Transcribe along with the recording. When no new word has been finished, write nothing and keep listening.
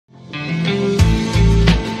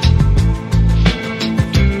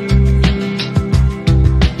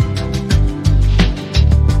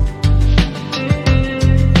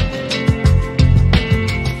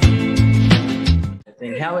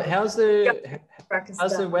how's the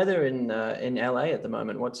Pakistan. weather in LA at the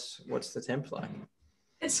moment? What's the temp like?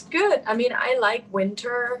 It's good. I mean, I like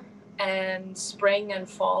winter and spring and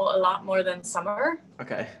fall a lot more than summer.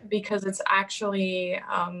 Okay. Because it's actually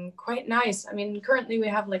quite nice. I mean, currently we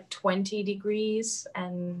have like 20 degrees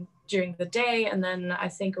and during the day, and then I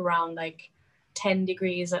think around like 10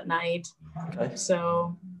 degrees at night. Okay.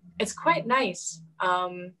 So it's quite nice.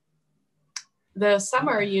 The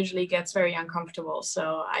summer usually gets very uncomfortable,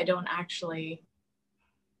 so I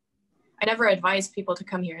never advise people to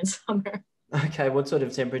come here in summer. Okay, what sort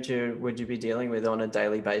of temperature would you be dealing with on a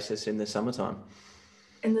daily basis in the summertime?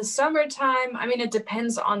 In the summertime, I mean, it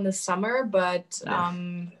depends on the summer, but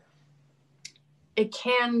it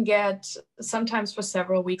can get, sometimes for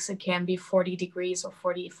several weeks, it can be 40 degrees or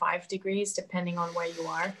 45 degrees, depending on where you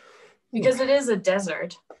are, because it is a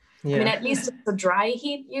desert. Yeah. I mean, at least it's a dry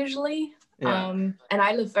heat usually. Yeah. And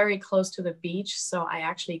I live very close to the beach, so I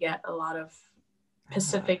actually get a lot of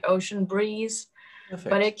Pacific Ocean breeze. Perfect.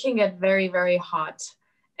 But it can get very, very hot.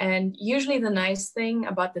 And usually the nice thing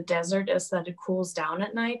about the desert is that it cools down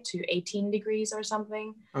at night to 18 degrees or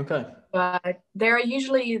something. Okay. But there's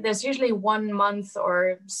usually 1 month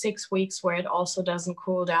or 6 weeks where it also doesn't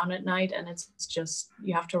cool down at night, and it's just,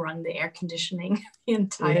 you have to run the air conditioning the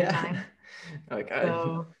entire time. Okay.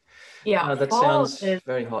 So, yeah. That sounds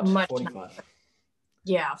very hot. Much 45. nicer.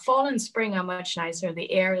 Yeah, fall and spring are much nicer.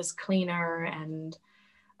 The air is cleaner, and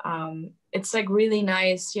it's like really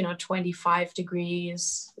nice, 25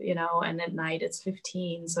 degrees, and at night it's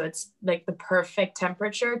 15. So it's like the perfect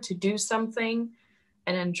temperature to do something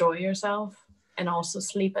and enjoy yourself and also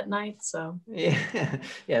sleep at night. So yeah,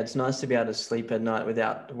 it's nice to be able to sleep at night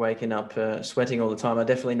without waking up sweating all the time. I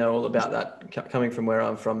definitely know all about that coming from where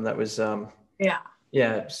I'm from. That was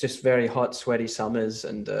it's just very hot, sweaty summers,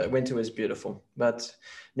 and winter was beautiful. But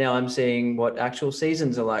now I'm seeing what actual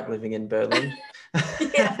seasons are like living in Berlin.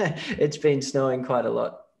 It's been snowing quite a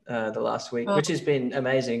lot the last week, which has been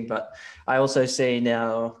amazing. But I also see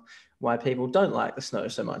now why people don't like the snow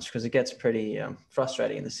so much, because it gets pretty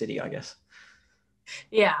frustrating in the city, I guess.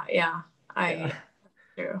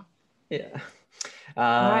 True. Yeah.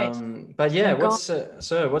 Right. But yeah, let's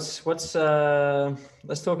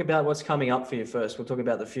talk about what's coming up for you first. We'll talk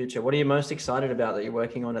about the future. What are you most excited about that you're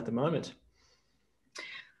working on at the moment?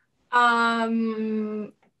 I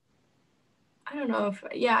don't know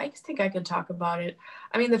I think I can talk about it.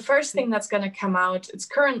 I mean, the first thing that's going to come out, it's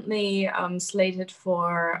currently slated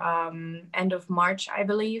for end of March, I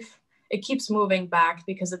believe. It keeps moving back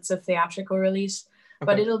because it's a theatrical release. Okay.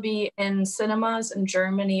 But it'll be in cinemas in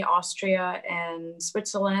Germany, Austria, and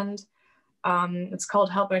Switzerland. It's called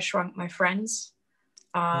Help, I Shrunk My Friends.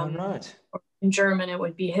 Right. In German, it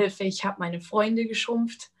would be Hilfe, ich hab meine Freunde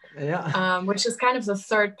geschrumpft. Yeah. Which is kind of the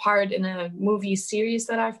third part in a movie series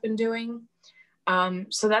that I've been doing.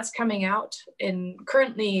 So that's coming out in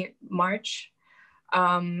currently March.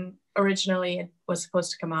 Originally, it was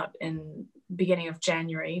supposed to come out in beginning of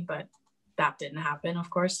January, but that didn't happen, of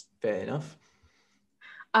course. Fair enough.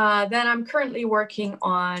 Then I'm currently working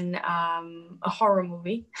on a horror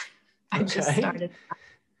movie. I just started,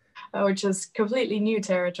 which is completely new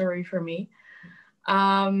territory for me.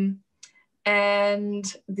 And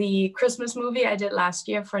the Christmas movie I did last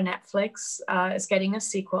year for Netflix is getting a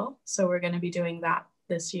sequel. So we're going to be doing that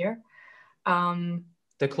this year.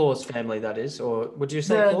 The Claus family, that is, or would you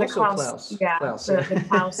say Claus or Klaus? Yeah, Klaus. The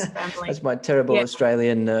Klaus family. That's my terrible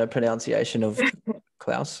Australian pronunciation of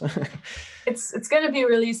Klaus. It's going to be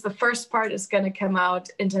released. The first part is going to come out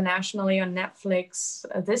internationally on Netflix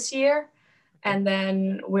this year. And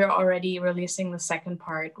then we're already releasing the second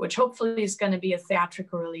part, which hopefully is going to be a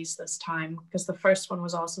theatrical release this time, because the first one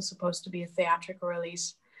was also supposed to be a theatrical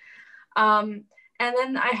release. And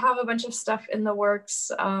then I have a bunch of stuff in the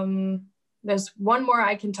works. There's one more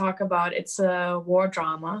I can talk about. It's a war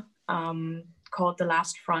drama called The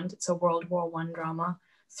Last Front. It's a World War I drama,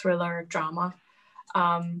 thriller drama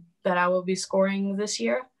that I will be scoring this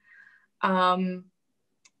year. And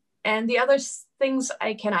the other things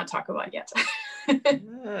I cannot talk about yet.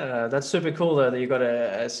 Yeah, that's super cool though that you've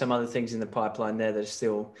got some other things in the pipeline there that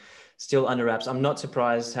are still under wraps. I'm not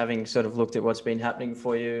surprised, having sort of looked at what's been happening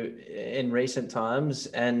for you in recent times.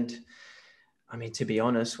 And I mean, to be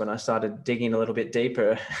honest, when I started digging a little bit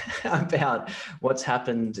deeper about what's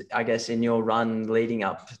happened, I guess, in your run leading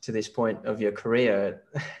up to this point of your career,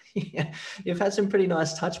 you've had some pretty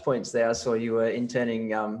nice touch points there. I saw you were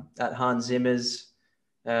interning at Hans Zimmer's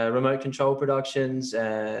Remote Control Productions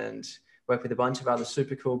and work with a bunch of other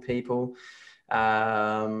super cool people.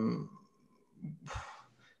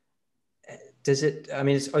 does it, I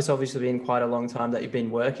mean, it's obviously been quite a long time that you've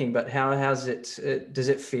been working, but how's it, does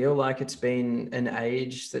it feel like it's been an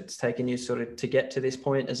age that's taken you sort of to get to this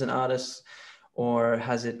point as an artist, or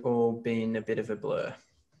has it all been a bit of a blur?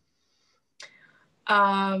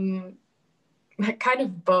 Kind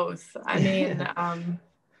of both. I mean,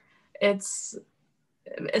 it's,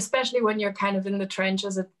 especially when you're kind of in the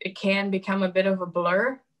trenches, it can become a bit of a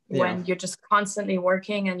blur when you're just constantly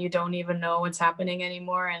working and you don't even know what's happening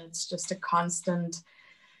anymore. And it's just a constant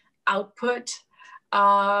output.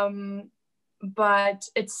 But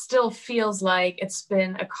it still feels like it's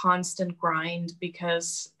been a constant grind,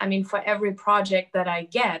 because I mean, for every project that I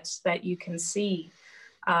get that you can see,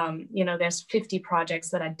 you know, there's 50 projects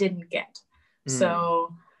that I didn't get.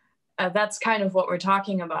 So that's kind of what we're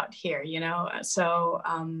talking about here, you know? So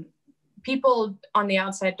people on the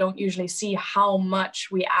outside don't usually see how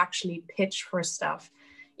much we actually pitch for stuff.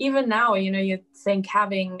 Even now, you know, you think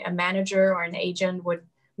having a manager or an agent would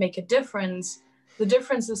make a difference. The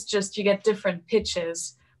difference is just you get different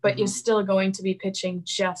pitches, but you're still going to be pitching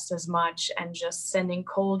just as much and just sending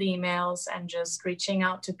cold emails and just reaching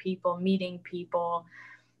out to people, meeting people,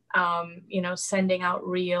 you know, sending out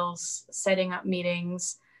reels, setting up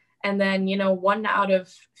meetings. And then, you know, 1 out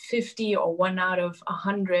of 50 or 1 out of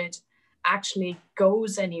 100 actually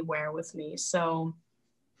goes anywhere with me. So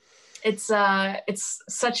it's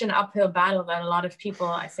such an uphill battle that a lot of people,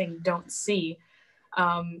 I think, don't see.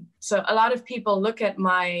 So a lot of people look at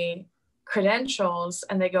my credentials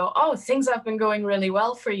and they go, oh, things have been going really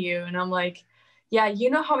well for you. And I'm like, yeah,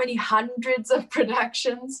 you know how many hundreds of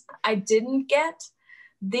productions I didn't get?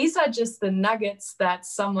 These are just the nuggets that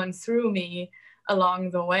someone threw me along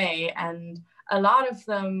the way. And a lot of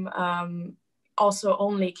them also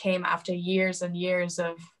only came after years and years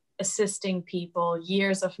of assisting people,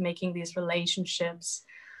 years of making these relationships,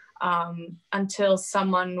 until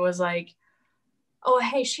someone was like, oh,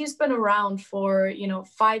 hey, she's been around for, you know,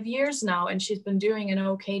 5 years now and she's been doing an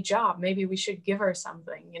okay job. Maybe we should give her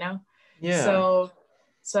something, you know? Yeah.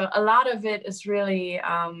 So a lot of it is really,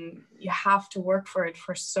 you have to work for it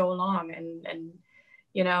for so long. And,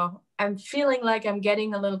 you know, I'm feeling like I'm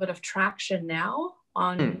getting a little bit of traction now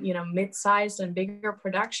on, you know, mid-sized and bigger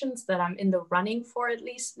productions that I'm in the running for, at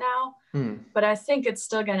least now. But I think it's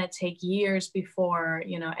still going to take years before,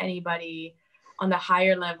 you know, anybody on the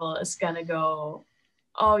higher level is going to go,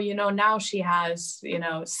 oh, you know, now she has, you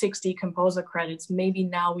know, 60 composer credits. Maybe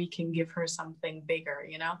now we can give her something bigger,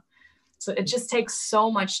 you know? So it just takes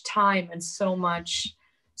so much time and so much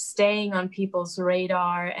staying on people's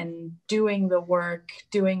radar and doing the work,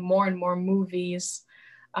 doing more and more movies,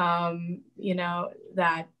 you know,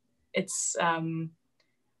 that it's a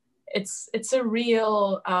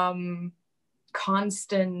real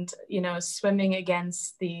constant, you know, swimming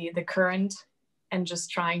against the current and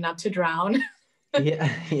just trying not to drown.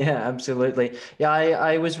 Yeah, absolutely. Yeah,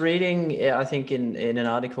 I was reading, I think in an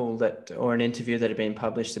article that, or an interview that had been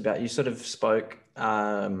published about, you sort of spoke,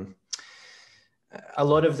 a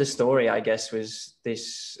lot of the story, I guess, was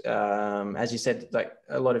this, as you said, like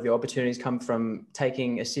a lot of your opportunities come from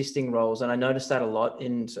taking assisting roles. And I noticed that a lot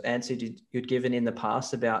in answers you'd given in the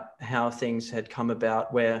past about how things had come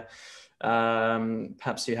about, where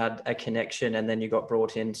perhaps you had a connection and then you got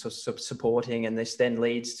brought in to supporting, and this then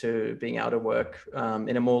leads to being able to work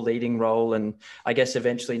in a more leading role. And I guess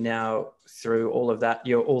eventually now, through all of that,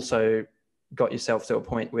 you also got yourself to a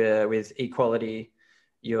point where with equality,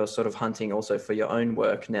 you're sort of hunting also for your own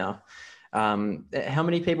work now. How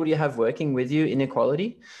many people do you have working with you in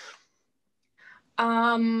equality?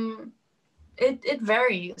 It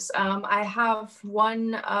varies. I have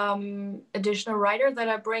one additional writer that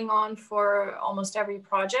I bring on for almost every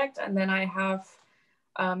project. And then I have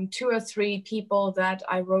 2 or 3 people that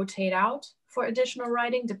I rotate out for additional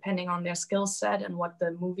writing, depending on their skill set and what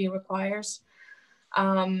the movie requires.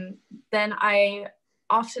 Then I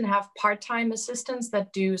often have part-time assistants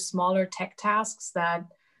that do smaller tech tasks that,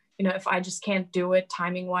 you know, if I just can't do it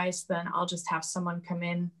timing-wise, then I'll just have someone come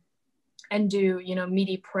in and do, you know,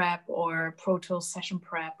 MIDI prep or Pro Tools session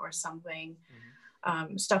prep or something,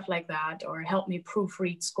 stuff like that, or help me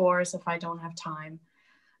proofread scores if I don't have time.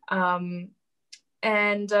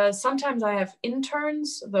 And sometimes I have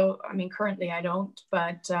interns, though, I mean, currently I don't,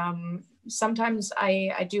 but sometimes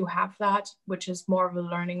I do have that, which is more of a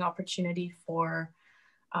learning opportunity for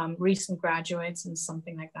recent graduates and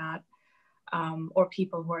something like that, or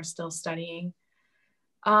people who are still studying.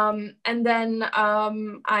 And then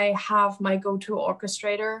I have my go-to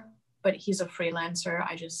orchestrator, but he's a freelancer.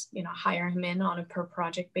 I just, you know, hire him in on a per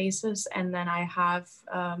project basis. And then I have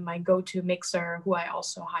my go-to mixer, who I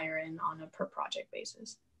also hire in on a per project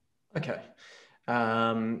basis. Okay.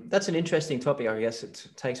 That's an interesting topic. I guess it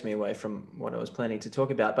takes me away from what I was planning to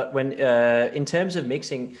talk about. But when, in terms of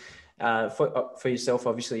mixing, for yourself,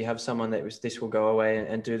 obviously you have someone this will go away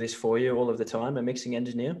and do this for you all of the time, a mixing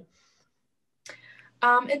engineer.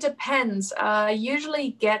 It depends. I usually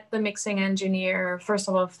get the mixing engineer, first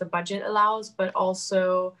of all, if the budget allows, but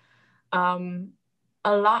also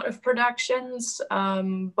a lot of productions,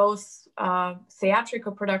 both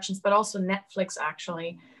theatrical productions, but also Netflix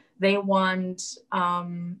actually, they want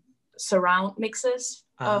surround mixes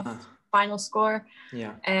of final score.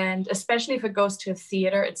 Yeah. And especially if it goes to a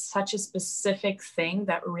theater, it's such a specific thing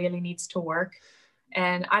that really needs to work.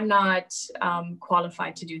 And I'm not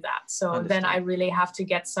qualified to do that. So Understand. then I really have to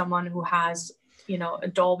get someone who has, you know, a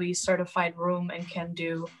Dolby certified room and can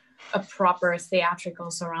do a proper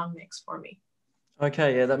theatrical surround mix for me.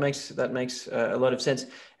 Okay, yeah, that makes a lot of sense.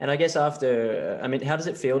 And I guess after, I mean, how does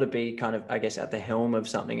it feel to be kind of, I guess, at the helm of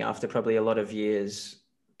something after probably a lot of years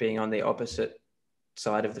being on the opposite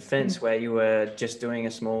side of the fence, where you were just doing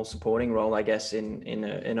a small supporting role, I guess, in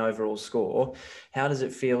an overall score? How does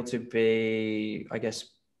it feel to be, I guess,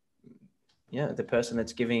 yeah, the person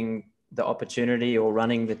that's giving the opportunity or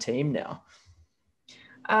running the team now?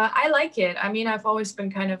 I like it. I mean, I've always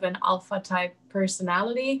been kind of an alpha type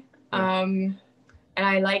personality. Yeah. And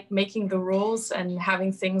I like making the rules and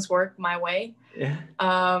having things work my way. Yeah.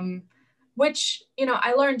 Which, you know,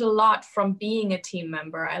 I learned a lot from being a team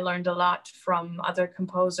member. I learned a lot from other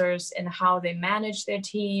composers in how they manage their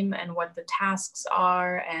team and what the tasks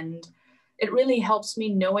are. And it really helps me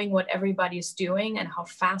knowing what everybody's doing and how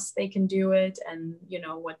fast they can do it, and, you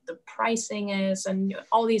know, what the pricing is and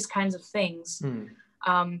all these kinds of things.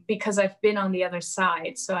 Because I've been on the other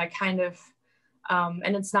side. So I kind of,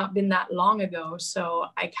 and it's not been that long ago. So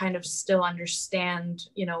I kind of still understand,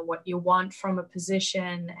 you know, what you want from a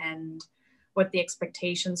position and what the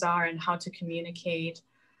expectations are and how to communicate.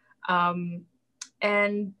 And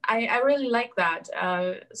I really like that.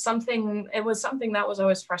 It was something that was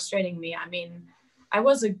always frustrating me. I mean, I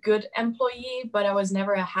was a good employee, but I was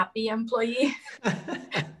never a happy employee.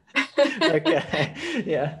 Okay,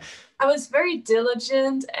 yeah. I was very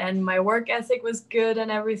diligent and my work ethic was good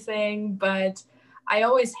and everything, but I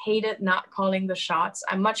always hated not calling the shots.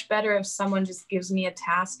 I'm much better if someone just gives me a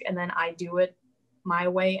task and then I do it my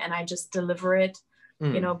way and I just deliver it,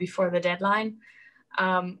 you know, before the deadline.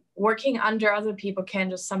 Working under other people can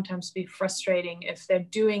just sometimes be frustrating if they're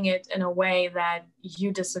doing it in a way that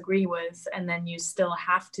you disagree with, and then you still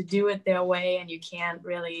have to do it their way, and you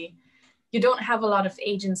don't have a lot of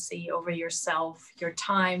agency over yourself, your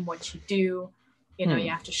time, what you do. You know,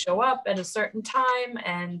 you have to show up at a certain time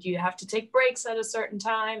and you have to take breaks at a certain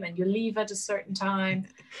time and you leave at a certain time.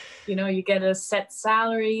 You know, you get a set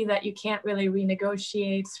salary that you can't really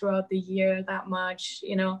renegotiate throughout the year that much.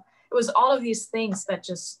 You know, it was all of these things that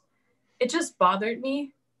it just bothered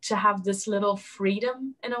me to have this little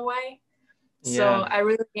freedom in a way. Yeah. So I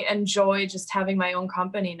really enjoy just having my own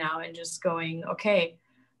company now and just going, okay,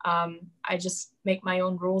 I just make my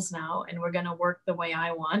own rules now and we're going to work the way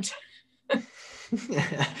I want.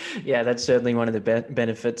 Yeah, that's certainly one of the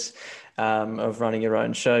benefits of running your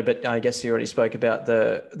own show. But I guess you already spoke about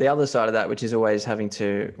the other side of that, which is always having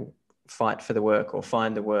to fight for the work or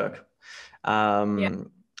find the work. I mean,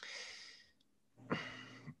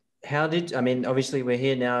 obviously we're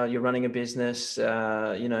here now, you're running a business, you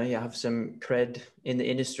know, you have some cred in the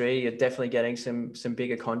industry, you're definitely getting some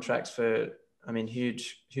bigger contracts for, I mean,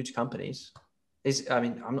 huge companies.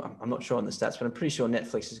 I'm not sure on the stats, but I'm pretty sure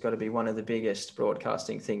Netflix has got to be one of the biggest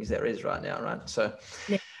broadcasting things there is right now, right? So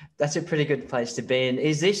that's a pretty good place to be in.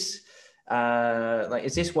 Is this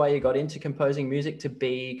why you got into composing music, to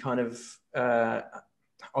be kind of,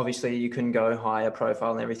 obviously you can go higher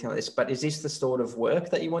profile and everything like this, but is this the sort of work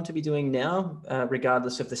that you want to be doing now,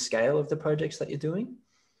 regardless of the scale of the projects that you're doing?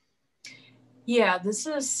 Yeah, this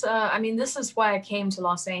is why I came to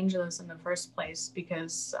Los Angeles in the first place,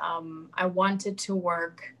 because I wanted to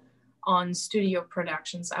work on studio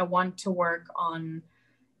productions. I want to work on,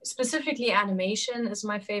 specifically animation is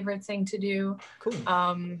my favorite thing to do. Cool.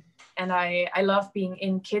 And I love being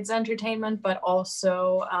in kids entertainment, but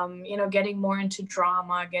also, you know, getting more into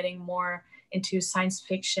drama, getting more into science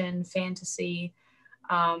fiction, fantasy,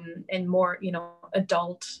 and more, you know,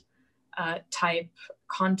 adult type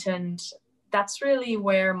content. That's really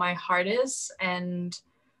where my heart is. And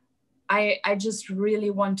I just really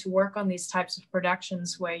want to work on these types of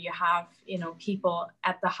productions where you have, you know, people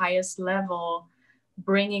at the highest level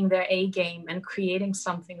bringing their A game and creating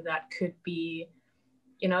something that could be,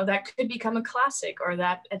 you know, that could become a classic, or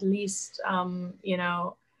that at least, you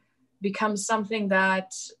know, becomes something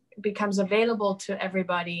that becomes available to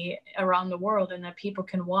everybody around the world and that people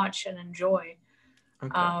can watch and enjoy.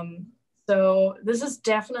 Okay. So this is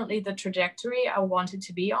definitely the trajectory I wanted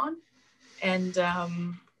to be on. And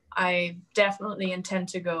I definitely intend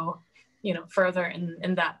to go, further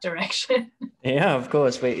in that direction. Yeah, of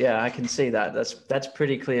course. I can see that. That's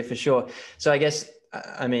pretty clear for sure. So I guess,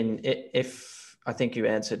 I mean, if I think you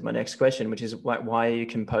answered my next question, which is why are you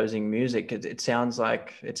composing music? It sounds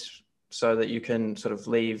like it's so that you can sort of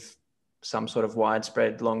leave some sort of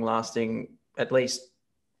widespread, long lasting, at least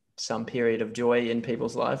some period of joy in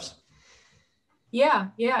people's lives. Yeah,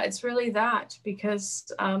 it's really that,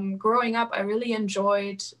 because growing up, I really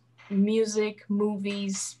enjoyed music,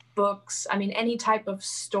 movies, books. I mean, any type of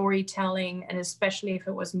storytelling, and especially if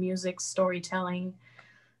it was music storytelling,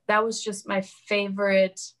 that was just my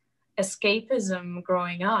favorite escapism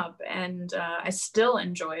growing up. And I still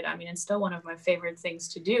enjoy it. I mean, it's still one of my favorite things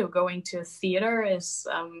to do. Going to a theater is,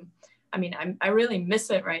 I really miss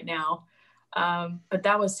it right now. But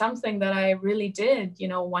that was something that I really did,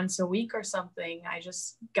 once a week or something. I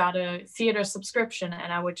just got a theater subscription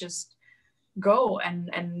and I would just go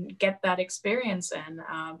and get that experience in,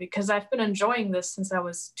 because I've been enjoying this since I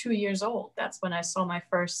was 2 years old. That's when I saw my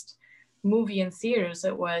first movie in theaters.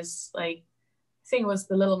 It was like, I think it was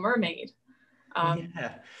The Little Mermaid.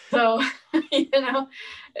 So,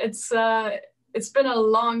 it's been a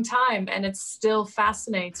long time, and it still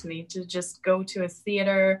fascinates me to just go to a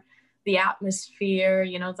theater, the atmosphere,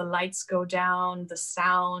 the lights go down, the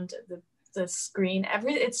sound, the screen,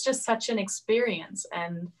 it's just such an experience.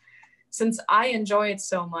 And since I enjoy it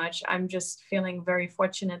so much, I'm just feeling very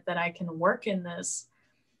fortunate that I can work in this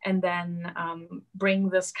and then bring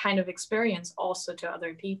this kind of experience also to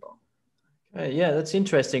other people. Yeah, that's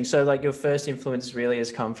interesting. So like your first influence really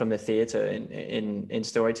has come from the theater in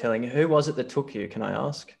storytelling. Who was it that took you, can I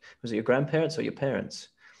ask? Was it your grandparents or your parents?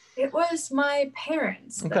 It was my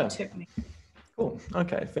parents that took me. Cool.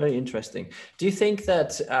 Okay. Very interesting. Do you think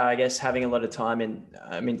that, I guess, having a lot of time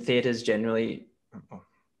theaters generally,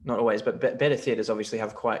 not always, but better theaters obviously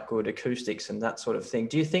have quite good acoustics and that sort of thing.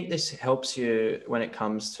 Do you think this helps you when it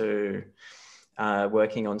comes to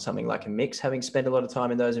working on something like a mix, having spent a lot of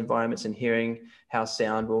time in those environments and hearing how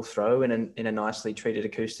sound will throw in a nicely treated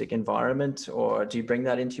acoustic environment? Or do you bring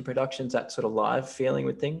that into your productions, that sort of live feeling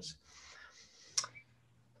with things?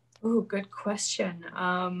 Oh, good question.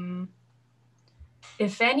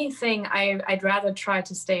 If anything, I'd rather try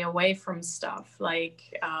to stay away from stuff like,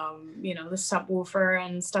 the subwoofer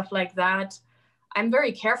and stuff like that. I'm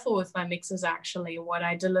very careful with my mixes, actually, what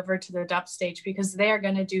I deliver to the dub stage, because they're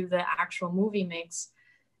going to do the actual movie mix.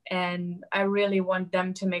 And I really want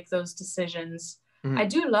them to make those decisions. Mm-hmm. I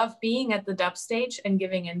do love being at the dub stage and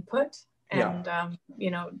giving input. And,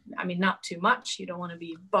 not too much. You don't want to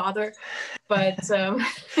be bothered, but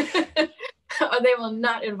or they will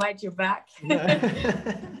not invite you back.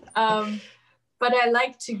 But I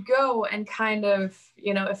like to go and kind of,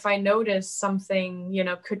 if I notice something,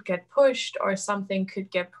 could get pushed or something could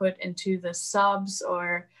get put into the subs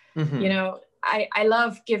or, mm-hmm. I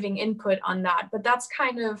love giving input on that, but that's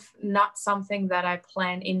kind of not something that I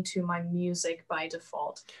plan into my music by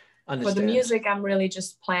default. Understand. For the music, I'm really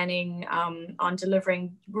just planning on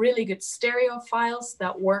delivering really good stereo files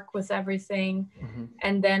that work with everything. Mm-hmm.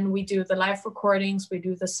 And then we do the live recordings, we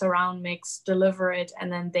do the surround mix, deliver it,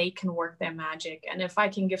 and then they can work their magic. And if I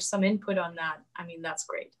can give some input on that, that's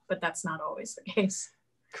great. But that's not always the case.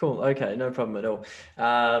 Cool. Okay. No problem at all.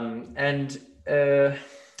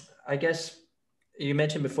 I guess you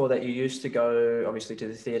mentioned before that you used to go, obviously, to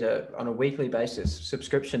the theatre on a weekly basis,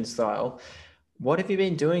 subscription style. What have you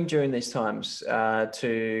been doing during these times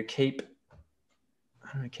to keep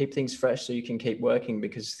things fresh so you can keep working?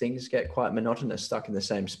 Because things get quite monotonous stuck in the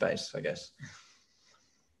same space, I guess.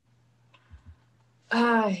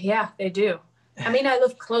 Yeah, they do. I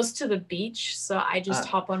live close to the beach, so I just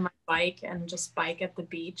hop on my bike and just bike at the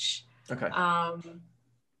beach. Okay.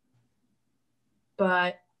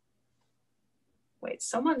 But wait,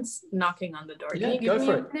 someone's knocking on the door. Yeah, go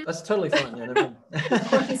for it. Minute? That's totally fine. Yeah, no problem.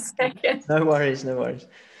 1 second. No worries, no worries.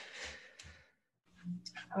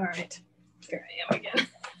 All right, here I am again.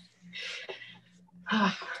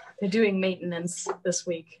 They're doing maintenance this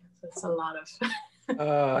week. So it's a lot of...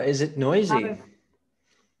 is it noisy?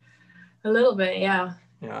 A little bit, yeah.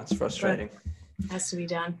 Yeah, it's frustrating. But it has to be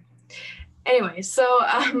done. Anyway, so...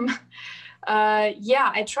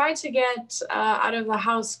 I try to get out of the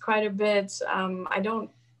house quite a bit. I don't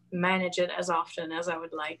manage it as often as I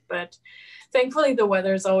would like, but thankfully the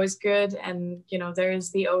weather is always good. And, there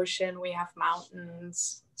is the ocean, we have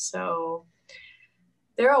mountains. So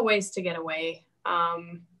there are ways to get away.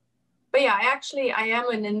 But yeah, I am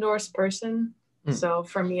an indoors person. So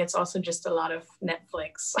for me, it's also just a lot of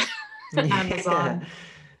Netflix, Amazon,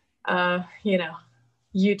 you know,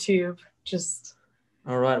 YouTube, just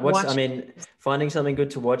All right. watch. Finding something good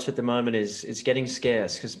to watch at the moment is getting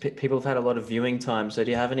scarce because people have had a lot of viewing time. So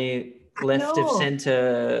do you have any left of No,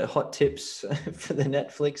 center hot tips for the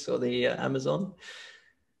Netflix or the Amazon?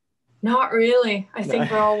 not really. I No.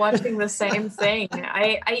 think we're all watching the same thing.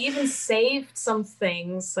 I even saved some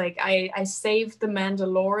things. Like I saved The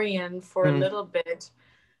Mandalorian for a little bit,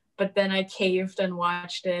 but then I caved and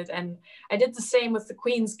watched it. And I did the same with The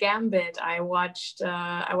Queen's Gambit. I watched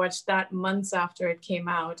that months after it came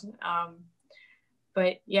out.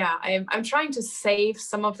 But yeah, I'm trying to save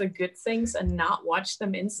some of the good things and not watch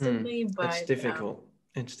them instantly. But it's difficult.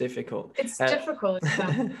 It's difficult. It's difficult.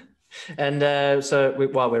 Yeah. And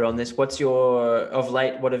while we're on this, what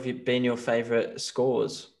have been your favorite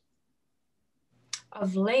scores?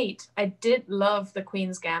 Of late, I did love The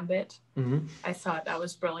Queen's Gambit. Mm-hmm. I thought that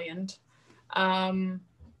was brilliant. I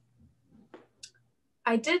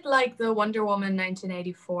did like the Wonder Woman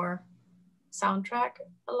 1984 soundtrack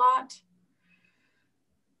a lot.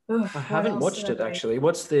 Oof, I haven't watched it like? actually.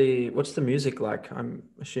 What's the music like? I'm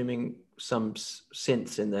assuming some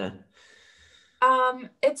synths in there.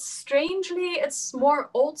 It's more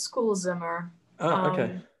old school Zimmer. Oh,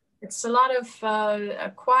 okay. It's a lot of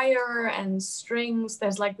a choir and strings.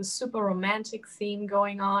 There's like the super romantic theme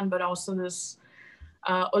going on, but also this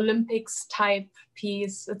Olympics type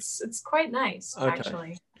piece. It's quite nice,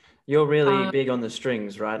 actually. You're really big on the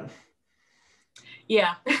strings, right?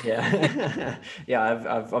 Yeah. Yeah. Yeah.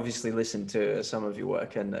 I've obviously listened to some of your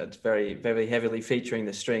work, and it's very, very heavily featuring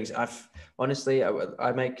the strings. I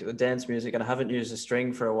make dance music and I haven't used a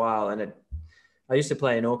string for a while, and I used to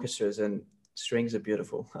play in orchestras, and strings are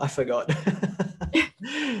beautiful. I forgot.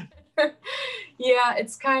 Yeah,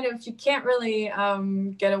 it's kind of, you can't really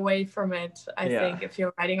get away from it, I think, if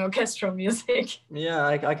you're writing orchestral music. Yeah,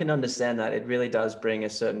 I can understand that. It really does bring a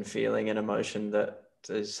certain feeling and emotion that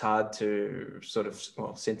is hard to sort of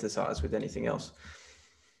synthesize with anything else.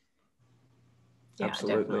 Yeah,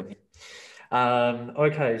 absolutely.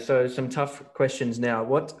 Okay, so some tough questions now.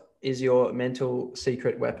 What is your mental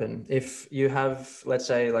secret weapon? If you have, let's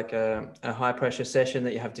say, like a high pressure session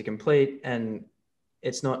that you have to complete, and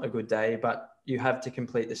it's not a good day, but you have to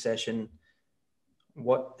complete the session,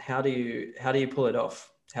 how do you pull it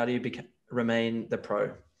off? How do you remain the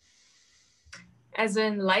pro? As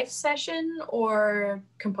in live session or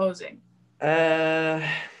composing?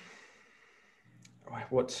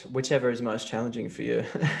 Whichever is most challenging for you.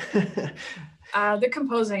 The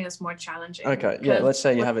composing is more challenging. Okay, yeah, let's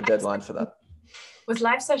say you have a deadline for that. With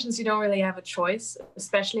live sessions, you don't really have a choice,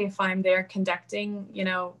 especially if I'm there conducting,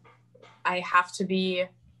 I have to be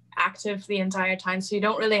active the entire time. So you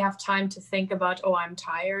don't really have time to think about, oh, I'm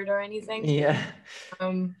tired or anything. Yeah.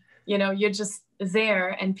 You're just there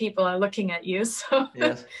and people are looking at you. So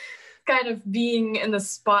yes. Kind of being in the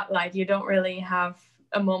spotlight, you don't really have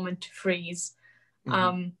a moment to freeze.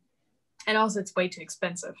 Mm-hmm. And also it's way too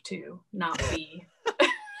expensive to not be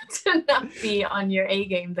on your A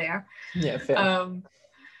game there. Yeah, fair.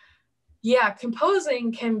 Yeah,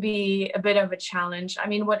 composing can be a bit of a challenge. I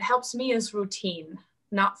mean, what helps me is routine,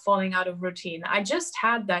 not falling out of routine. I just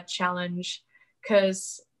had that challenge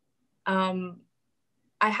because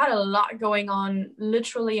I had a lot going on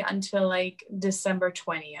literally until like December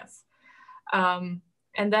 20th. And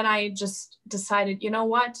then I just decided, you know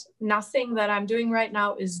what? Nothing that I'm doing right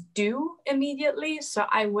now is due immediately. So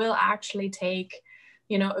I will actually take,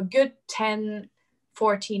 a good 10,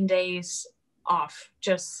 14 days off,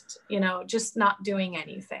 just not doing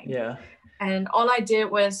anything. Yeah. And all I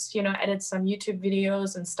did was, edit some YouTube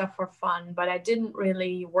videos and stuff for fun, but I didn't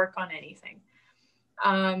really work on anything.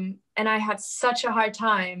 And I had such a hard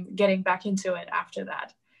time getting back into it after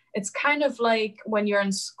that. It's kind of like when you're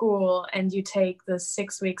in school and you take the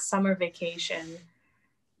 6-week summer vacation.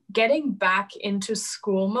 Getting back into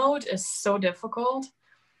school mode is so difficult.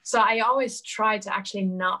 So I always try to actually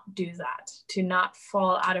not do that, to not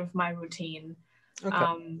fall out of my routine,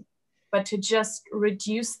 but to just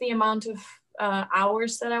reduce the amount of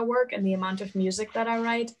hours that I work and the amount of music that I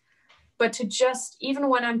write. But to just, even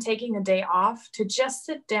when I'm taking a day off, to just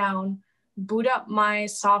sit down, boot up my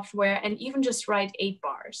software, and even just write 8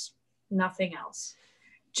 bars, nothing else.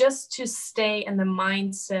 Just to stay in the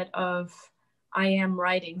mindset of, I am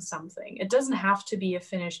writing something. It doesn't have to be a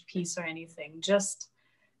finished piece or anything. Just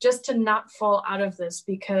to not fall out of this,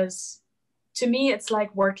 because to me, it's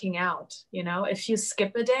like working out. If you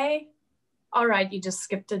skip a day, all right, you just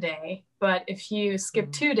skipped a day. But if you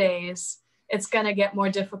skip 2 days, it's going to get more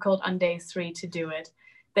difficult on day 3 to do it.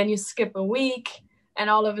 then you skip a week, and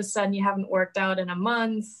all of a sudden you haven't worked out in a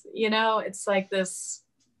month. It's like this.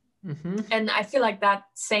 And I feel like that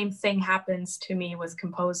same thing happens to me with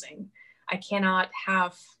composing. I cannot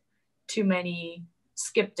have too many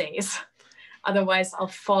skip days. Otherwise I'll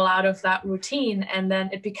fall out of that routine, and then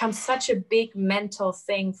it becomes such a big mental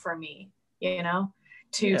thing for me,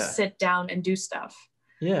 to sit down and do stuff.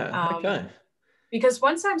 Okay. Because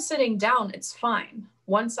once I'm sitting down, it's fine.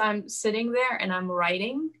 Once I'm sitting there and I'm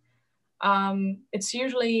writing, it's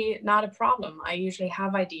usually not a problem. I usually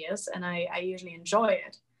have ideas, and I usually enjoy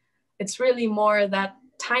it. It's really more that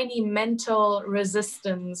tiny mental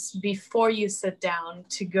resistance before you sit down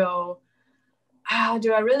to go,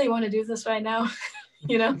 do I really want to do this right now?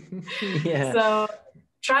 So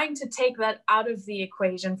trying to take that out of the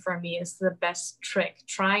equation for me is the best trick.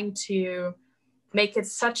 Trying to make it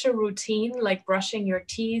such a routine, like brushing your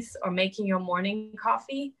teeth or making your morning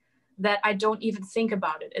coffee, that I don't even think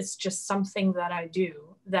about it. It's just something that I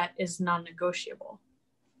do that is non-negotiable.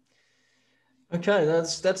 Okay,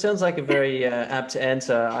 that sounds like a very apt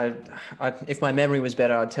answer. If my memory was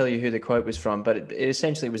better, I'd tell you who the quote was from, but it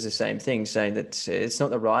essentially was the same thing, saying that it's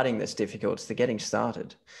not the writing that's difficult, it's the getting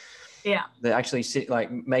started. Yeah. They actually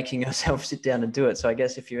making yourself sit down and do it. So I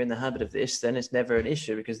guess if you're in the habit of this, then it's never an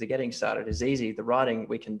issue, because the getting started is easy. The writing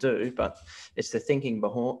we can do, but it's the thinking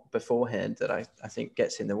beforehand that I think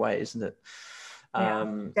gets in the way, isn't it?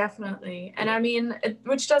 Yeah, definitely. And I mean,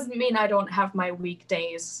 which doesn't mean I don't have my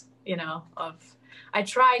weekdays, I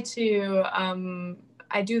try to,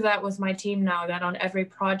 I do that with my team now, that on every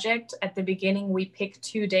project at the beginning, we pick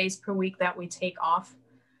 2 days per week that we take off.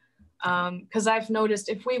 Because I've noticed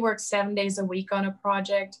if we work 7 days a week on a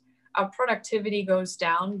project, our productivity goes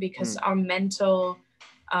down, because our mental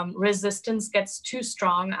resistance gets too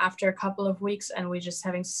strong after a couple of weeks, and we're just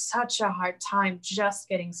having such a hard time just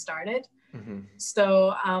getting started.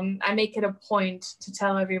 So I make it a point to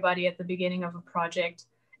tell everybody at the beginning of a project,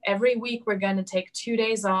 every week we're going to take 2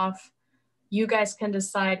 days off. You guys can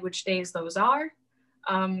decide which days those are.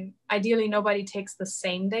 Ideally, nobody takes the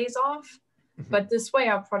same days off. But this way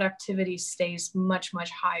our productivity stays much,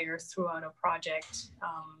 much higher throughout a project,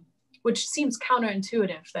 which seems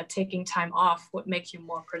counterintuitive, that taking time off would make you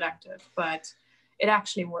more productive, but it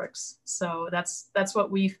actually works. So that's what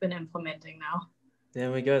we've been implementing now. There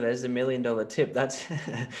we go. There's the $1 million tip.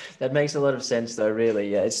 That makes a lot of sense, though. Really,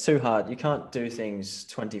 yeah, it's too hard. You can't do things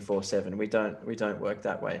 24/7. We don't work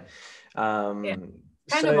that way.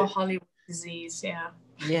 Kind of a Hollywood disease. Yeah.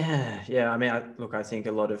 I mean, I think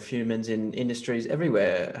a lot of humans in industries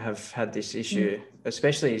everywhere have had this issue,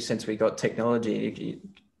 especially since we got technology.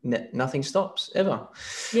 Nothing stops ever.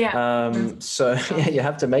 So you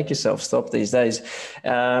have to make yourself stop these days.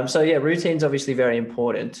 Routine's obviously very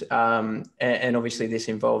important. And obviously this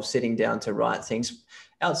involves sitting down to write things.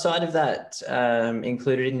 Outside of that,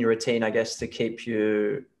 included in your routine, I guess, to keep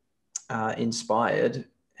you inspired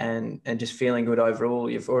and just feeling good overall.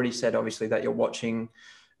 You've already said, obviously, that you're watching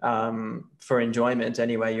for enjoyment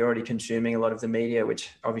anyway. You're already consuming a lot of the media, which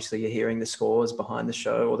obviously you're hearing the scores behind the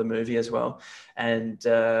show or the movie as well, and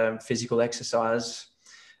physical exercise.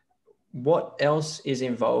 What else is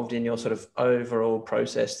involved in your sort of overall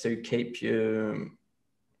process to keep you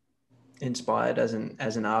inspired as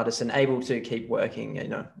an artist and able to keep working,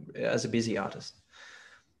 as a busy artist?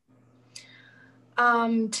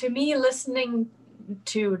 To me, listening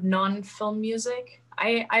to non-film music,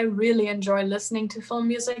 I really enjoy listening to film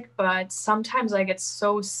music, but sometimes I get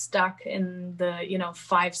so stuck in the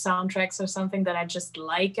 5 soundtracks or something that I just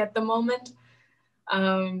like at the moment.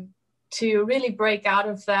 To really break out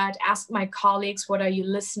of that, ask my colleagues, what are you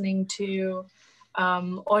listening to?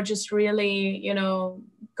 Or just really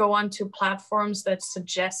go onto platforms that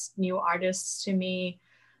suggest new artists to me.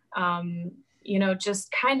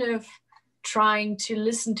 Just kind of trying to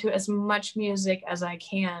listen to as much music as I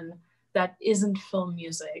can that isn't film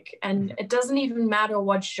music. And it doesn't even matter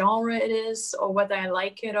what genre it is or whether I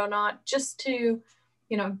like it or not, just to,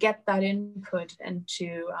 get that input and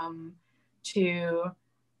to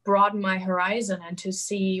broaden my horizon and to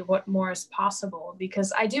see what more is possible.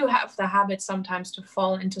 Because I do have the habit sometimes to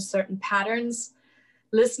fall into certain patterns,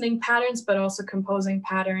 listening patterns, but also composing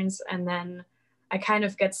patterns. And then I kind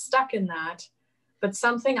of get stuck in that. But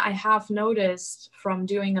something I have noticed from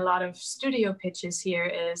doing a lot of studio pitches here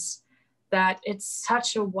is that it's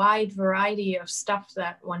such a wide variety of stuff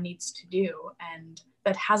that one needs to do, and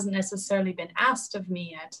that hasn't necessarily been asked of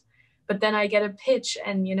me yet. But then I get a pitch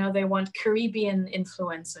and, they want Caribbean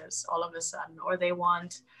influences all of a sudden, or they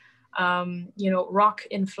want, rock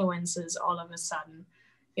influences all of a sudden.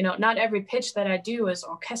 Not every pitch that I do is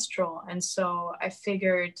orchestral. And so I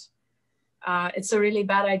figured it's a really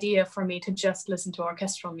bad idea for me to just listen to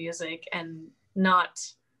orchestral music and not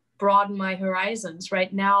broaden my horizons.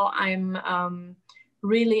 Right now, I'm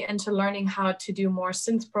really into learning how to do more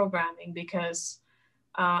synth programming, because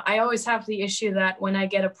I always have the issue that when I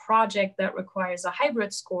get a project that requires a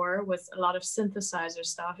hybrid score with a lot of synthesizer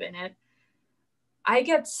stuff in it, I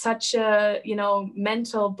get such a,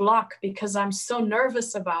 mental block because I'm so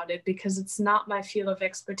nervous about it, because it's not my field of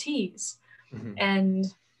expertise. Mm-hmm. And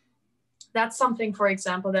that's something, for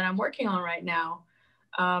example, that I'm working on right now,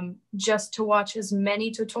 just to watch as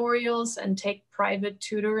many tutorials and take private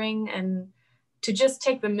tutoring, and to just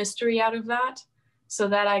take the mystery out of that, so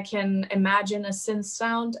that I can imagine a synth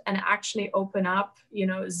sound and actually open up,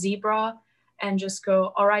 Zebra, and just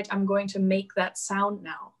go, all right, I'm going to make that sound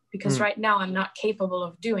now. Because right now I'm not capable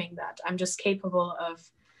of doing that. I'm just capable of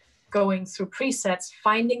going through presets,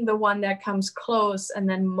 finding the one that comes close, and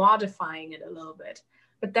then modifying it a little bit.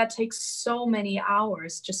 But that takes so many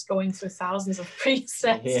hours, just going through thousands of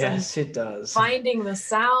presets. Yes, it does. Finding the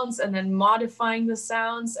sounds and then modifying the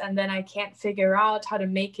sounds. And then I can't figure out how to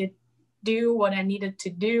make it do what I need it to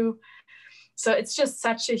do. So it's just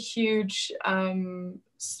such a huge point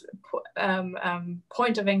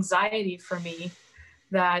of anxiety for me,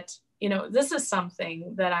 that, this is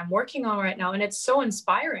something that I'm working on right now. And it's so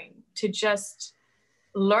inspiring to just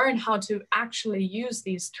learn how to actually use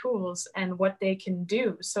these tools and what they can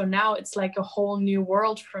do. So now it's like a whole new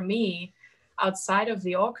world for me outside of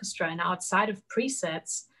the orchestra and outside of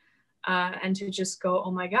presets, and to just go,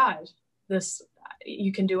 oh my God,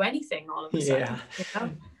 you can do anything all of a sudden.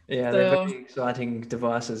 Yeah, they're very exciting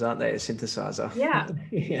devices, aren't they? A synthesizer. Yeah.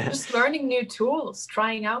 Just learning new tools,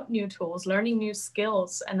 trying out new tools, learning new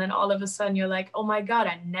skills. And then all of a sudden you're like, oh my God,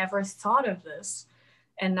 I never thought of this.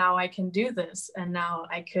 And now I can do this. And now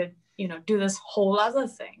I could, do this whole other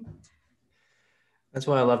thing. That's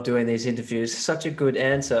why I love doing these interviews. Such a good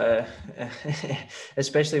answer,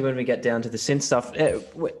 especially when we get down to the synth stuff.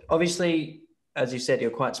 Obviously, as you said,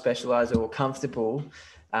 you're quite specialized or comfortable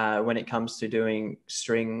when it comes to doing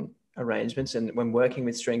string arrangements and when working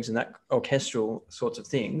with strings and that orchestral sorts of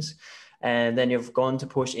things. And then you've gone to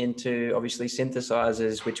push into obviously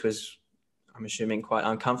synthesizers, which was, I'm assuming, quite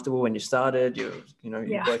uncomfortable when you started. You're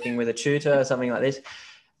working with a tutor or something like this.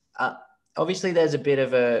 Obviously there's a bit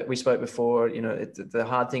of we spoke before, the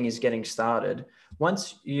hard thing is getting started.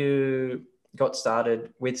 Once you got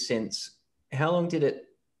started with synths, how long did it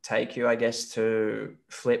take you, I guess, to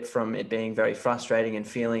flip from it being very frustrating and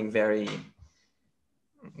feeling very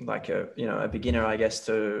like a beginner, I guess,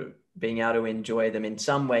 to being able to enjoy them in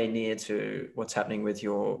some way near to what's happening with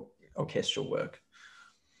your orchestral work?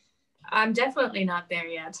 I'm definitely not there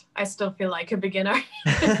yet. I still feel like a beginner.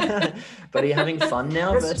 But are you having fun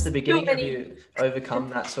now versus the beginning? Have you overcome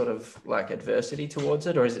that sort of like adversity towards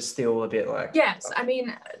it, or is it still a bit like... Yes, I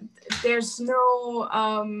mean, there's no...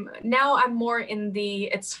 now I'm more in the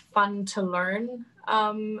it's fun to learn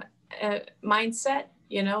mindset.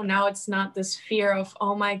 Now it's not this fear of,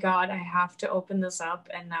 oh my God, I have to open this up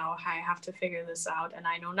and now I have to figure this out and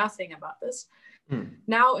I know nothing about this.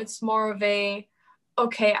 Now it's more of a,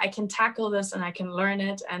 okay, I can tackle this and I can learn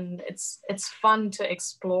it, and it's fun to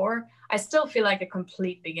explore. I still feel like a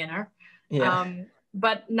complete beginner.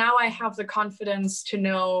 But now I have the confidence to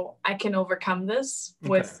know I can overcome this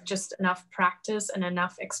with just enough practice and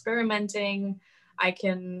enough experimenting. I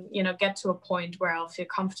can, get to a point where I'll feel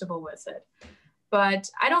comfortable with it. But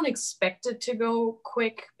I don't expect it to go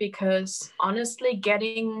quick, because honestly,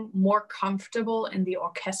 getting more comfortable in the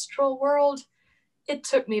orchestral world, it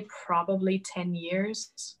took me probably 10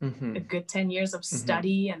 years, a good 10 years of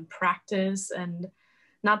study and practice. And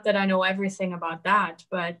not that I know everything about that,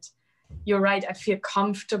 but you're right, I feel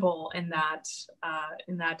comfortable in that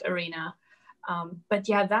arena. But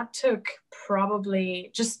yeah, that took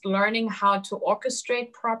probably just learning how to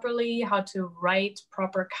orchestrate properly, how to write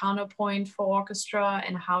proper counterpoint for orchestra,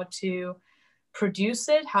 and how to produce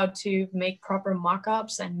it, how to make proper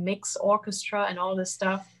mock-ups and mix orchestra and all this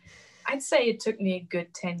stuff. I'd say it took me a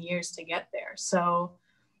good 10 years to get there. So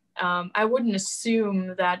I wouldn't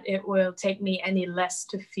assume that it will take me any less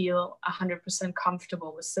to feel 100%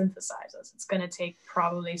 comfortable with synthesizers. It's going to take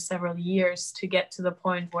probably several years to get to the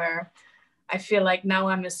point where I feel like now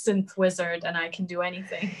I'm a synth wizard and I can do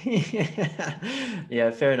anything. Yeah,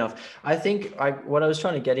 fair enough. I think what I was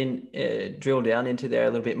trying to get in, drill down into there a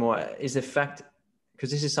little bit more, is the fact, because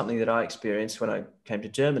this is something that I experienced when I came to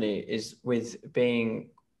Germany, is with being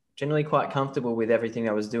generally quite comfortable with everything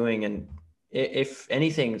I was doing, and if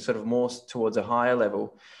anything, sort of more towards a higher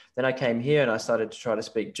level. Then I came here and I started to try to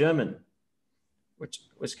speak German, which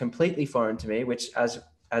was completely foreign to me, which, as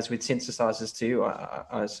as with synthesizers too,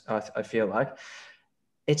 I feel like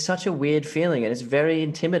it's such a weird feeling, and it's very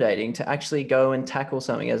intimidating to actually go and tackle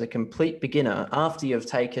something as a complete beginner after you've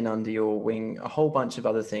taken under your wing a whole bunch of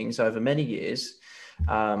other things over many years,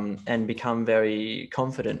 and become very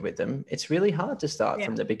confident with them. It's really hard to start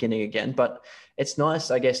from the beginning again, but it's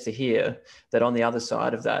nice, I guess, to hear that on the other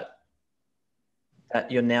side of that, that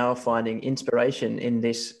you're now finding inspiration in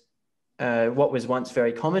this what was once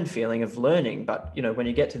very common feeling of learning. But, you know, when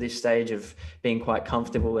you get to this stage of being quite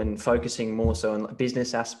comfortable and focusing more so on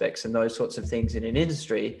business aspects and those sorts of things in an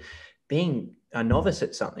industry, being a novice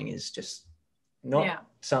at something is just not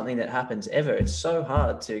something that happens ever. It's so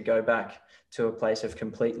hard to go back to a place of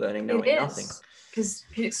complete learning, knowing nothing.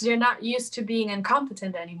 Because you're not used to being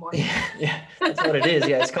incompetent anymore. Yeah, that's what it is.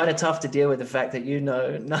 Yeah, it's kind of tough to deal with the fact that you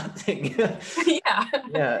know nothing.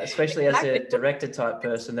 Yeah, especially as a director type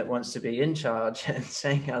person that wants to be in charge and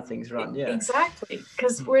saying how things run. Yeah, exactly.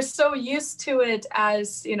 Because we're so used to it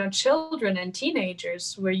as, you know, children and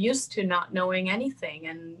teenagers. We're used to not knowing anything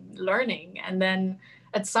and learning. And then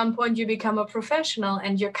at some point you become a professional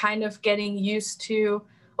and you're kind of getting used to,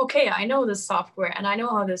 okay, I know this software and I know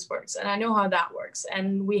how this works and I know how that works.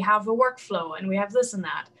 And we have a workflow and we have this and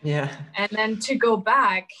that. Yeah. And then to go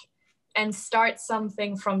back and start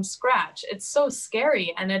something from scratch, it's so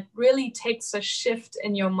scary. And it really takes a shift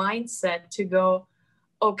in your mindset to go,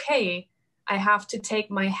 okay, I have to take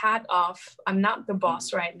my hat off. I'm not the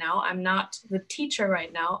boss right now. I'm not the teacher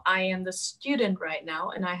right now. I am the student right now.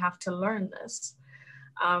 And I have to learn this.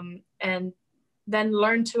 And then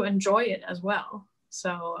learn to enjoy it as well.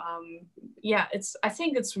 So yeah, I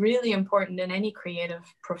think it's really important in any creative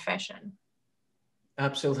profession.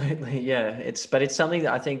 Absolutely, yeah. But it's something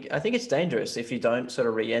that I think it's dangerous if you don't sort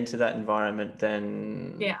of re-enter that environment.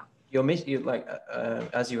 Then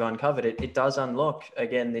as you uncovered it, it does unlock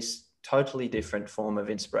again this totally different form of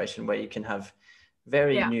inspiration where you can have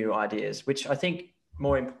very new ideas, which I think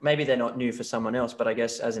maybe they're not new for someone else, but I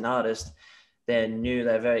guess as an artist,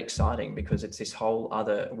 they're very exciting because it's this whole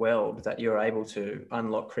other world that you're able to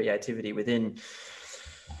unlock creativity within.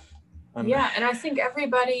 And I think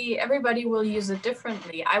everybody will use it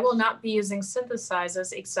differently. I will not be using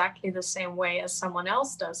synthesizers exactly the same way as someone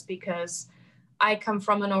else does because I come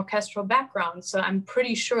from an orchestral background. So I'm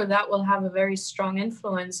pretty sure that will have a very strong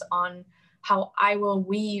influence on how I will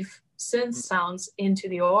weave synth sounds into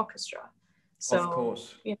the orchestra. So, of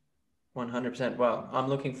course. 100%. Well, I'm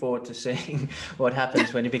looking forward to seeing what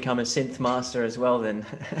happens when you become a synth master as well then.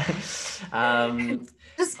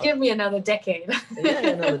 Just give me another decade.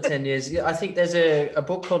 Another 10 years. I think there's a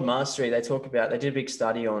book called Mastery. They did a big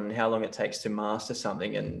study on how long it takes to master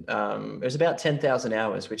something. And it was about 10,000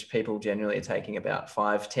 hours, which people generally are taking about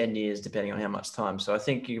 5-10 years, depending on how much time. So I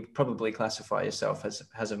think you probably classify yourself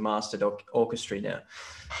as a mastered orchestra now.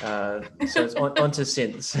 So it's onto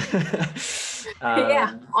synths.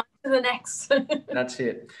 On to the next. That's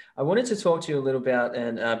it. I wanted to talk to you a little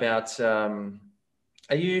about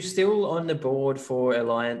are you still on the board for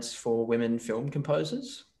Alliance for Women Film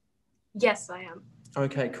Composers? Yes, I am.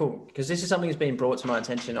 Okay, cool. Because this is something that's been brought to my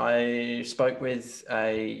attention. I spoke with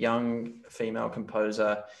a young female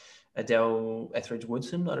composer, Adele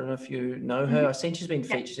Etheridge-Woodson. I don't know if you know her. I've seen she's been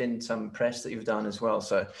featured in some press that you've done as well.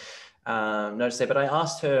 So noticed there. But I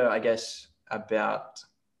asked her, I guess, about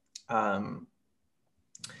how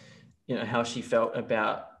she felt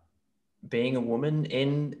about being a woman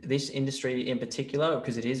in this industry in particular,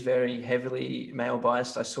 because it is very heavily male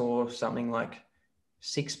biased. I saw something like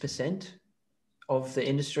 6% of the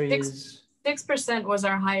industry is 6% was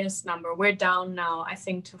our highest number. We're down now, I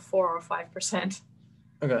think, to 4 or 5%.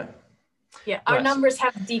 Okay. Yeah, our numbers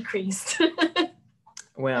have decreased.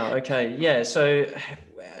 Wow. Okay. Yeah. So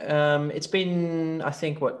it's been, I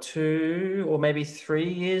think, 2 or maybe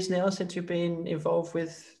 3 years now since you've been involved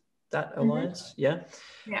with that alliance. Yeah.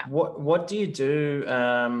 What do you do?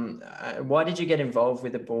 Why did you get involved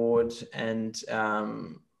with the board, and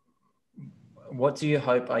what do you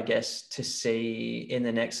hope, I guess, to see in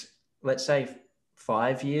the next, let's say,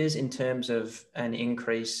 5 years in terms of an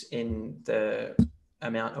increase in the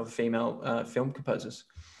amount of female film composers?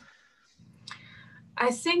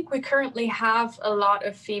 I think we currently have a lot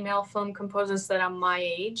of female film composers that are my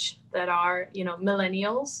age, that are,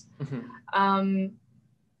 millennials.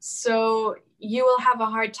 So you will have a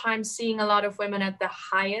hard time seeing a lot of women at the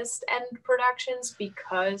highest end productions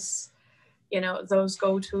because, those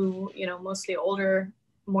go to, mostly older,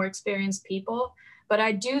 more experienced people. But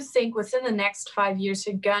I do think within the next 5 years,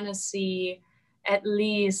 you're gonna see at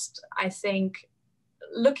least, I think,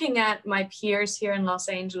 looking at my peers here in Los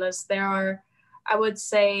Angeles, there are, I would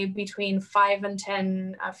say, between 5 and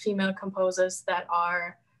 10 female composers that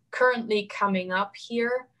are currently coming up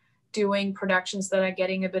here doing productions that are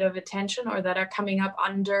getting a bit of attention or that are coming up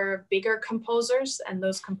under bigger composers, and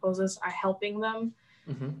those composers are helping them.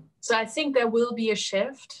 Mm-hmm. So I think there will be a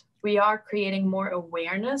shift. We are creating more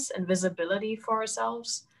awareness and visibility for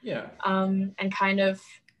ourselves. Yeah. And kind of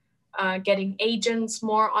getting agents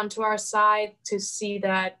more onto our side to see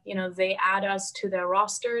that, you know, they add us to their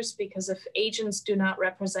rosters, because if agents do not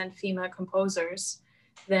represent female composers,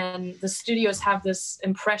 then the studios have this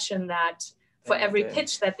impression that for every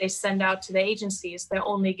pitch that they send out to the agencies, they're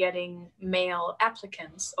only getting male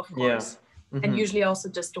applicants, of course, and usually also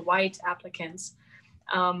just white applicants.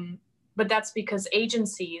 But that's because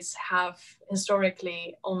agencies have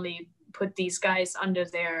historically only put these guys under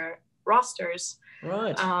their rosters.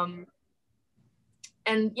 Right.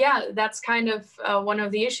 And yeah, that's kind of one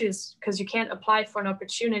of the issues, because you can't apply for an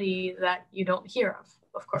opportunity that you don't hear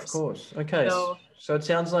of course. Of course. Okay. So it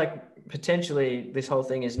sounds like potentially this whole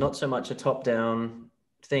thing is not so much a top-down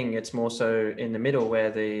thing, it's more so in the middle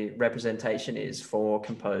where the representation is for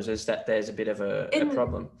composers, that there's a bit of a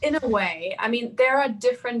problem. In a way. I mean, there are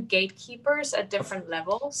different gatekeepers at different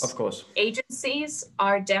levels. Of course. Agencies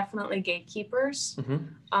are definitely gatekeepers,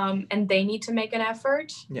 and they need to make an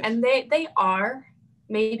effort. Yes. And they are,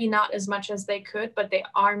 maybe not as much as they could, but they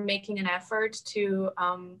are making an effort to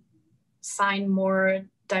sign more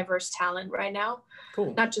diverse talent right now.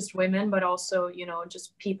 Cool. Not just women, but also, you know,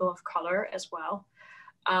 just people of color as well.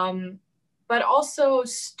 But also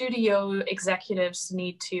studio executives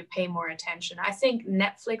need to pay more attention. I think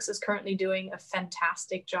Netflix is currently doing a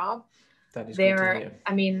fantastic job. That is good to hear.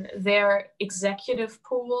 I mean, their executive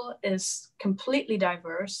pool is completely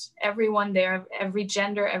diverse. Everyone there, every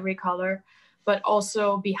gender, every color, but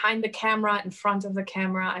also behind the camera, in front of the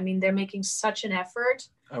camera. I mean, they're making such an effort.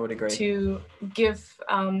 I would agree. To give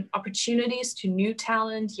opportunities to new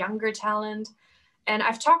talent, younger talent. And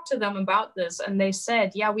I've talked to them about this, and they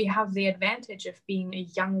said, yeah, we have the advantage of being a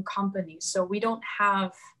young company. So we don't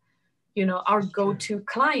have, you know, our go-to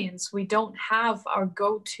clients. We don't have our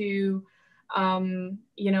go-to,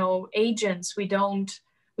 you know, agents. We don't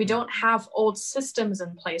have old systems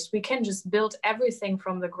in place. We can just build everything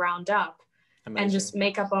from the ground up. Amazing. And just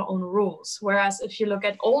make up our own rules. Whereas if you look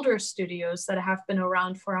at older studios that have been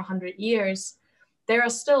around for 100 years, there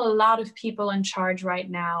are still a lot of people in charge right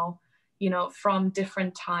now, you know, from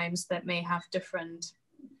different times that may have different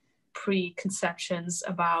preconceptions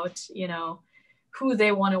about, you know, who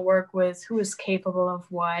they want to work with, who is capable of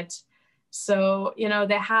what. So, you know,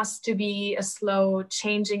 there has to be a slow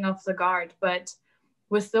changing of the guard. But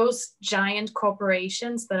with those giant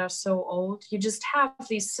corporations that are so old, you just have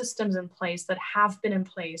these systems in place that have been in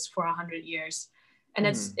place for 100 years. And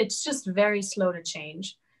it's just very slow to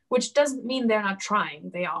change, which doesn't mean they're not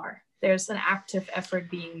trying. They are. There's an active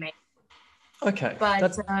effort being made. Okay.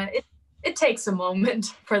 But it takes a moment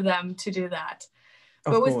for them to do that.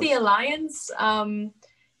 But with the Alliance,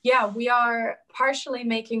 yeah, we are partially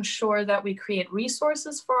making sure that we create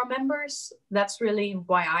resources for our members. That's really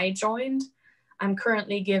why I joined. I'm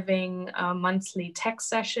currently giving monthly tech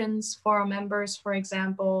sessions for our members, for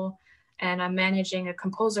example, and I'm managing a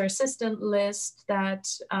composer assistant list that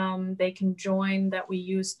they can join that we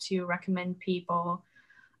use to recommend people.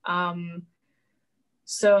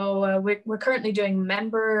 So we're currently doing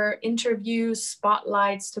member interviews,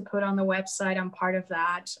 spotlights to put on the website. I'm part of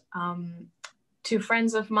that. Two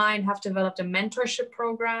friends of mine have developed a mentorship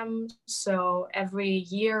program. So every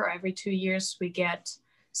year or every 2 years, we get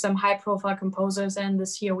some high profile composers. And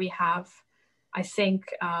this year we have, I think,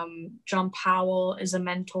 John Powell is a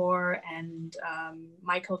mentor, and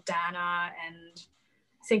Michael Dana, and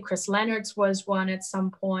I think Chris Leonards was one at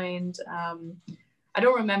some point. I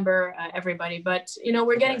don't remember everybody, but, you know,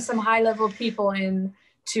 we're getting some high level people in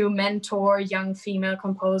to mentor young female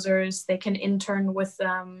composers. They can intern with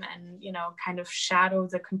them and, you know, kind of shadow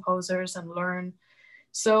the composers and learn.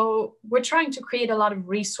 So we're trying to create a lot of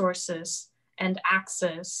resources and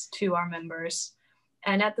access to our members.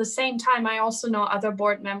 And at the same time, I also know other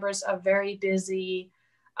board members are very busy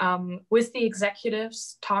with the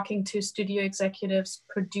executives, talking to studio executives,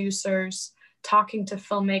 producers, talking to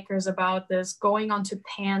filmmakers about this, going onto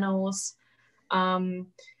panels,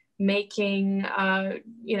 making,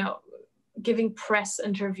 you know, giving press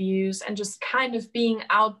interviews, and just kind of being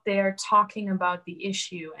out there talking about the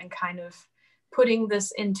issue and kind of putting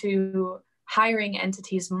this into hiring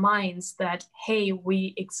entities' minds that, hey,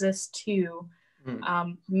 we exist too.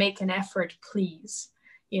 Make an effort, please.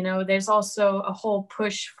 You know, there's also a whole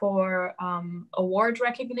push for award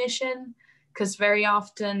recognition, because very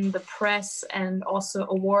often the press and also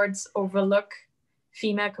awards overlook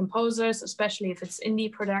female composers, especially if it's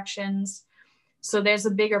indie productions. So there's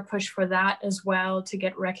a bigger push for that as well, to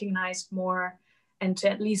get recognized more and to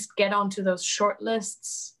at least get onto those short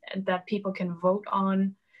lists that people can vote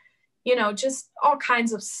on. You know, just all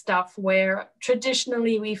kinds of stuff where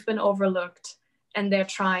traditionally we've been overlooked, and they're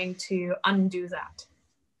trying to undo that.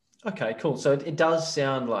 Okay, cool. So it does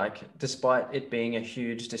sound like, despite it being a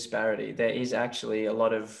huge disparity, there is actually a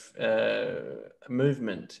lot of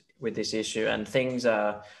movement with this issue, and things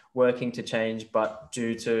are working to change, but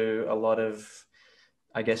due to a lot of,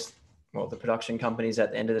 I guess, well, the production companies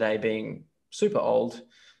at the end of the day being super old,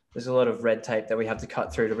 there's a lot of red tape that we have to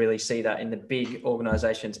cut through to really see that in the big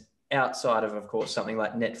organizations outside of course, something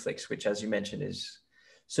like Netflix, which, as you mentioned, is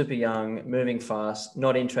super young, moving fast,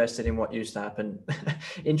 not interested in what used to happen,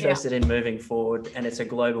 interested in moving forward. And it's a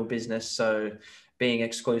global business. So being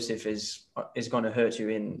exclusive is going to hurt you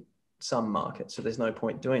in some markets. So there's no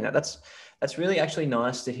point doing that. That's really actually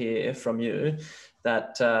nice to hear from you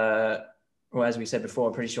that, well, as we said before,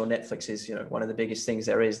 I'm pretty sure Netflix is, you know, one of the biggest things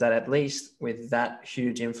there is, that at least with that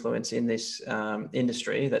huge influence in this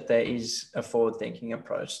industry, that there is a forward-thinking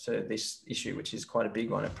approach to this issue, which is quite a big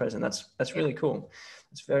one at present. That's really cool.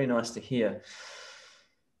 It's very nice to hear.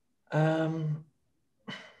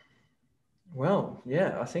 Well,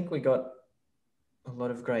 yeah, I think we got a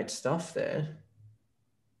lot of great stuff there.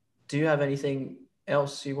 Do you have anything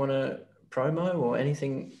else you want to promo or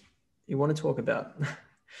anything you want to talk about?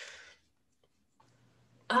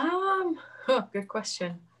 Good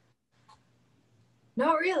question.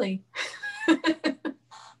 Not really.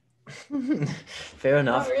 Fair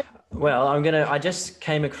enough. Really. Well, I just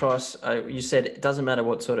came across, you said it doesn't matter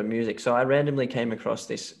what sort of music. So I randomly came across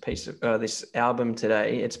this piece of, this album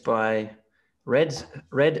today. It's by Red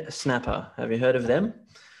Snapper. Have you heard of them?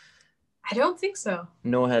 I don't think so.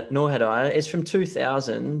 Nor had I. It's from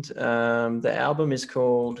 2000. The album is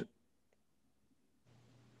called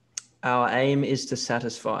Our Aim Is to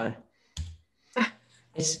Satisfy.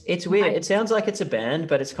 It's weird. It sounds like it's a band,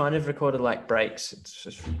 but it's kind of recorded like breaks. It's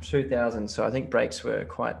just from 2000, so I think breaks were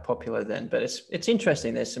quite popular then. But it's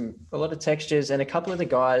interesting. There's a lot of textures, and a couple of the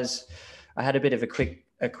guys. I had a bit of a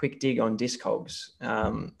quick dig on Discogs.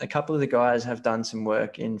 A couple of the guys have done some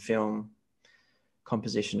work in film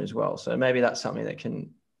composition as well, so maybe that's something that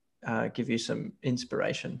can give you some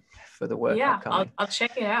inspiration for the work upcoming. I'll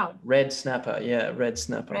check it out. Red Snapper. Red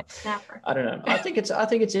Snapper. I don't know. I think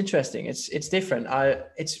it's interesting. It's different.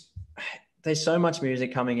 There's so much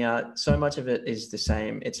music coming out. So much of it is the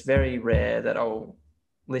same. It's very rare that I'll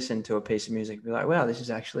listen to a piece of music and be like, wow, this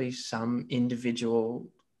is actually some individual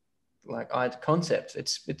concept.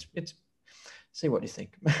 It's see what you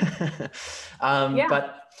think.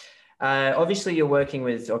 But obviously you're working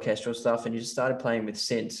with orchestral stuff and you just started playing with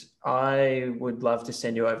synths. I would love to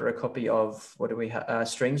send you over a copy of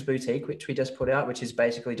Strings Boutique, which we just put out, which is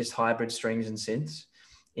basically just hybrid strings and synths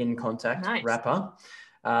in Contact wrapper.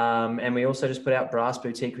 And we also just put out Brass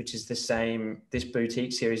Boutique, which is the same. This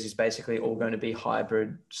boutique series is basically all going to be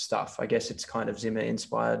hybrid stuff. I guess it's kind of Zimmer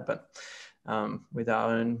inspired, but with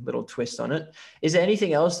our own little twist on it. Is there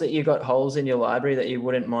anything else that you got holes in your library that you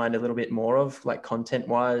wouldn't mind a little bit more of, like content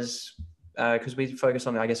wise? Because we focus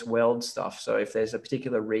on, I guess, world stuff. So if there's a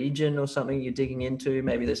particular region or something you're digging into,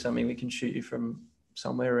 maybe there's something we can shoot you from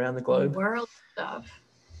somewhere around the globe. World stuff.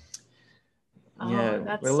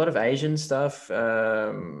 Yeah, a lot of Asian stuff,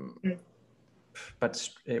 but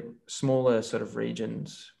smaller sort of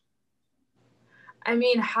regions. I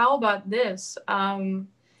mean, how about this?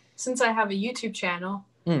 Since I have a YouTube channel,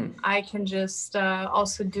 I can just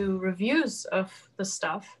also do reviews of the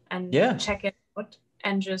stuff and check it out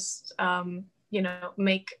and just,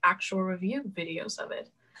 make actual review videos of it.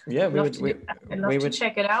 Yeah, I'd love to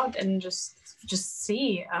check it out and just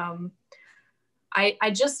see.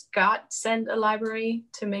 I just got sent a library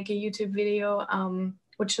to make a YouTube video,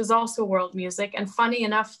 which is also world music. And funny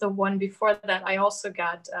enough, the one before that, I also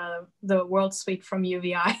got the world suite from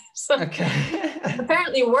UVI. So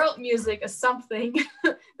apparently world music is something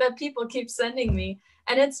that people keep sending me.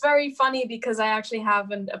 And it's very funny because I actually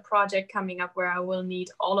have a project coming up where I will need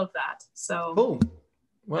all of that. So cool.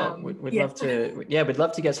 Well, we'd love to, we'd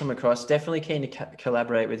love to get some across. Definitely keen to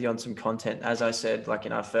collaborate with you on some content. As I said, like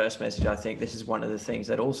in our first message, I think this is one of the things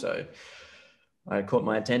that also caught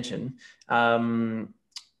my attention.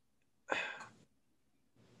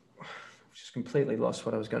 Just completely lost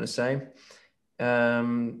what I was going to say.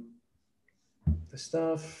 The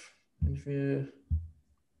stuff, interview.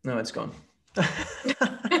 No, it's gone.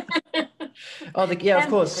 Of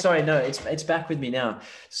course. Sorry, no, it's back with me now.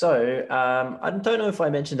 So I don't know if I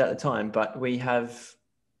mentioned at the time, but we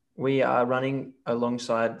are running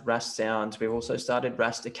alongside Rast Sounds. We've also started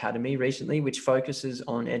Rast Academy recently, which focuses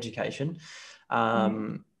on education.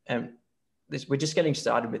 And we're just getting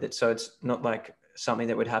started with it. So it's not like something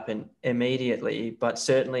that would happen immediately, but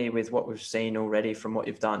certainly with what we've seen already from what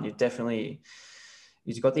you've done, you've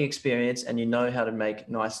got the experience and you know how to make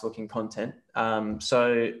nice looking content.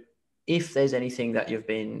 So if there's anything that you've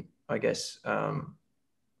been, I guess,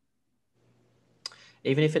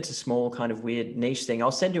 even if it's a small kind of weird niche thing,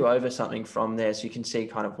 I'll send you over something from there so you can see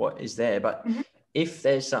kind of what is there. But if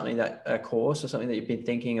there's something a course or something that you've been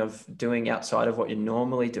thinking of doing outside of what you're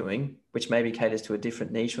normally doing, which maybe caters to a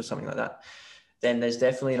different niche or something like that, then there's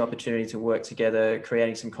definitely an opportunity to work together,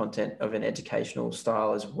 creating some content of an educational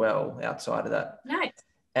style as well outside of that. Nice.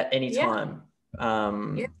 At any time.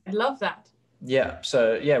 I love that. Yeah.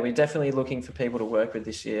 So yeah, we're definitely looking for people to work with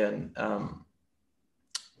this year, and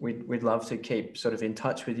we'd love to keep sort of in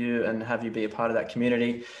touch with you and have you be a part of that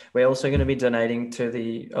community. We're also going to be donating to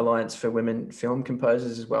the Alliance for Women Film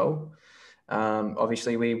Composers as well.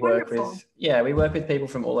 Obviously we work with people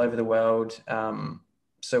from all over the world.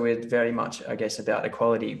 So we're very much, I guess, about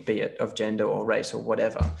equality, be it of gender or race or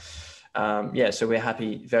whatever. So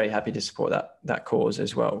we're very happy to support that cause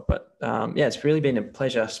as well. But it's really been a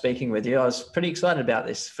pleasure speaking with you. I was pretty excited about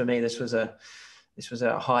this. For me, this was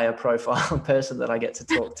a higher profile person that I get to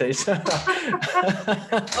talk to. So.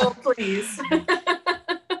 Oh, please.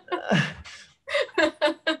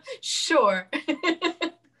 Sure.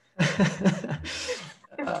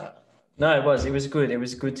 No, it was good. It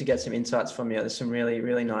was good to get some insights from you. There's some really,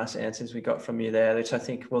 really nice answers we got from you there, which I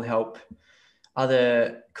think will help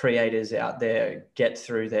other creators out there get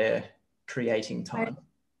through their creating time.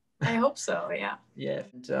 I hope so. Yeah. Yeah.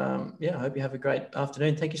 And, I hope you have a great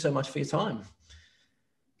afternoon. Thank you so much for your time.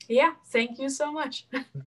 Yeah. Thank you so much.